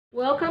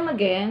Welcome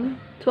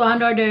again to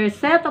another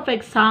set of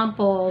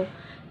example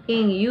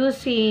in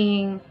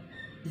using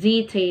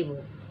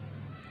z-table.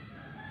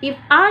 If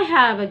I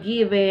have a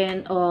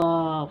given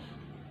of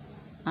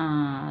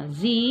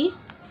z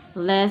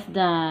less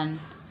than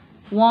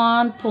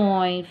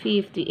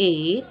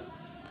 1.58,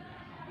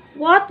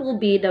 what will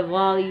be the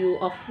value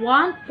of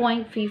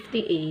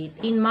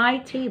 1.58 in my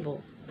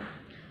table?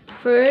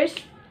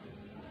 First,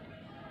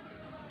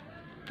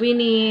 we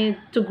need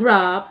to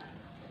graph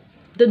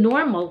the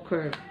normal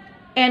curve.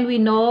 And we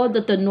know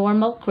that the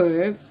normal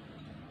curve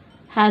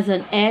has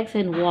an x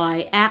and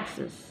y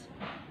axis.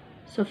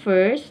 So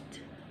first,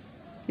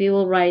 we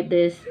will write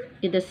this.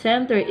 In the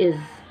center is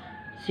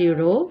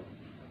 0.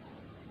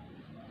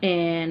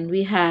 And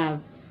we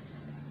have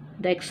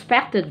the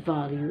expected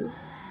value.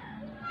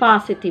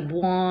 Positive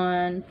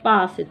 1,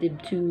 positive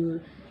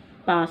 2,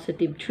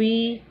 positive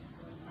 3.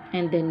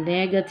 And then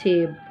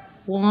negative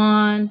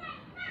 1,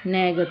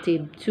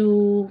 negative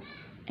 2,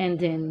 and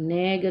then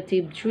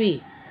negative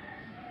 3.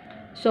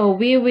 So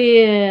we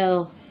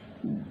will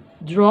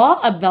draw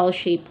a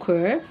bell-shaped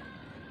curve.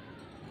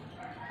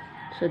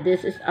 So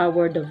this is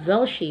the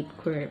bell-shaped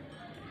curve.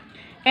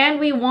 And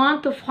we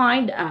want to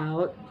find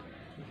out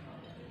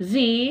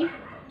z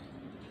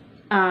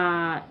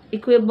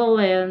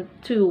equivalent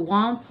to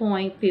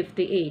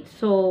 1.58.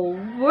 So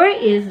where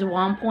is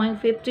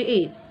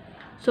 1.58?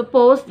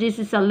 Suppose this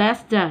is a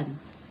less than.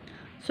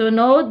 So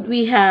note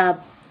we have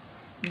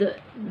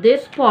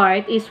this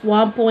part is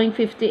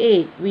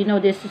 1.58. We know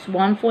this is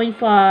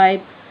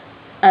 1.5,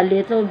 a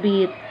little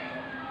bit,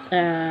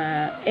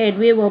 and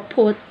we will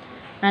put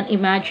an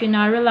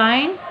imaginary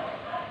line.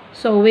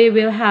 So we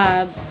will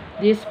have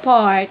this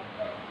part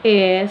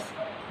is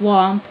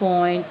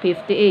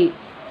 1.58.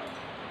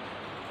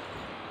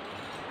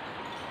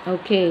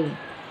 Okay.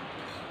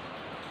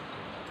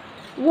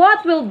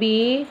 What will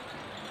be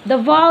the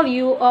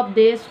value of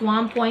this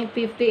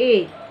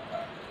 1.58?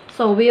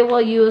 So we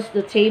will use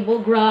the table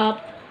graph,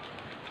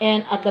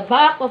 and at the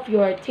back of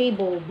your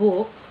table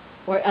book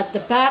or at the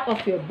back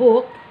of your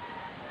book,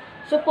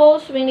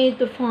 suppose we need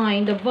to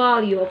find the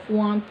value of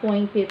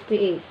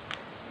 1.58.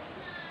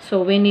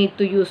 So we need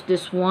to use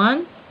this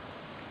one.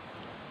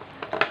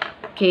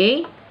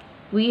 Okay,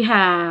 we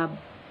have,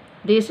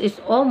 this is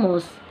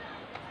almost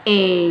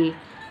the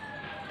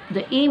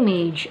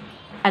image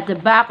at the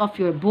back of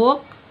your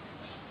book.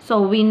 So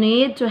we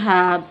need to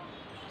have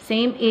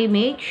same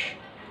image.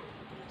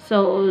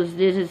 So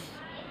this is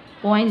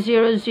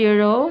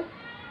 0.00,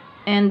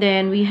 and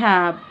then we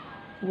have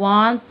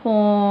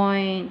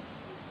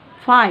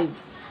 1.5.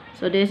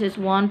 So this is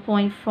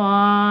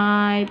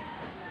 1.5,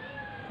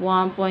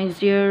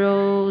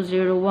 1.0,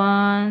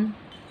 01,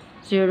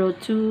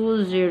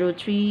 02,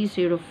 03,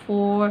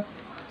 04,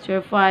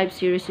 05,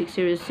 06,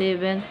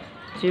 07,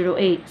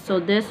 08. So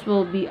this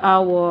will be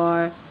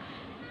our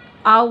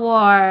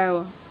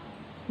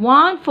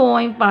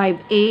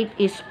 1.58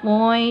 is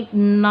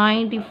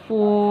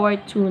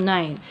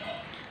 0.9429.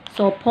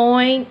 So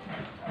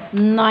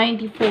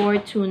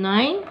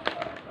 0.9429.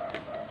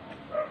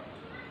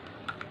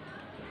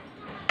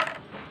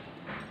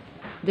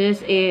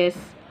 This is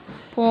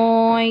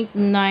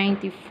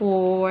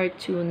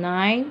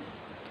 0.9429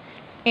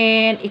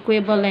 and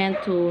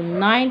equivalent to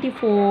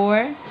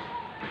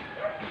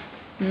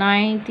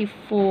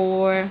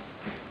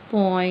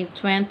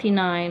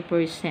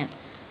 94.29%.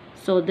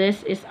 So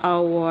this is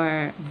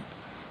our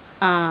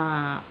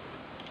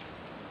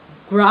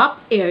graph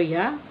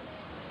area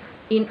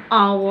in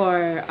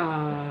our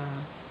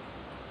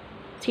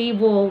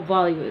table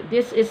value.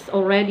 This is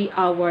already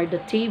the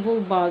table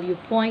value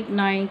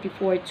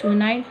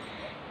 0.9429,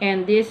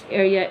 and this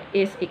area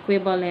is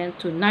equivalent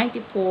to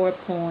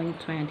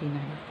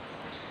 94.29.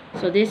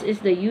 So this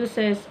is the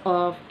uses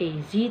of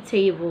a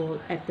z-table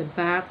at the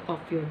back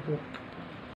of your book.